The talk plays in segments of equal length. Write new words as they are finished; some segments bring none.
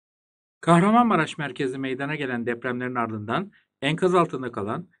Kahramanmaraş merkezli meydana gelen depremlerin ardından enkaz altında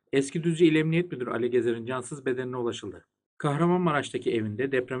kalan eski Düzce İl Emniyet Müdürü Ali Gezer'in cansız bedenine ulaşıldı. Kahramanmaraş'taki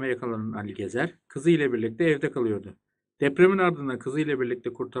evinde depreme yakalanan Ali Gezer, kızı ile birlikte evde kalıyordu. Depremin ardından kızı ile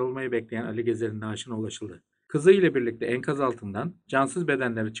birlikte kurtarılmayı bekleyen Ali Gezer'in naaşına ulaşıldı. Kızı ile birlikte enkaz altından cansız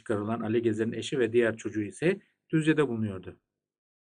bedenleri çıkarılan Ali Gezer'in eşi ve diğer çocuğu ise Düzce'de bulunuyordu.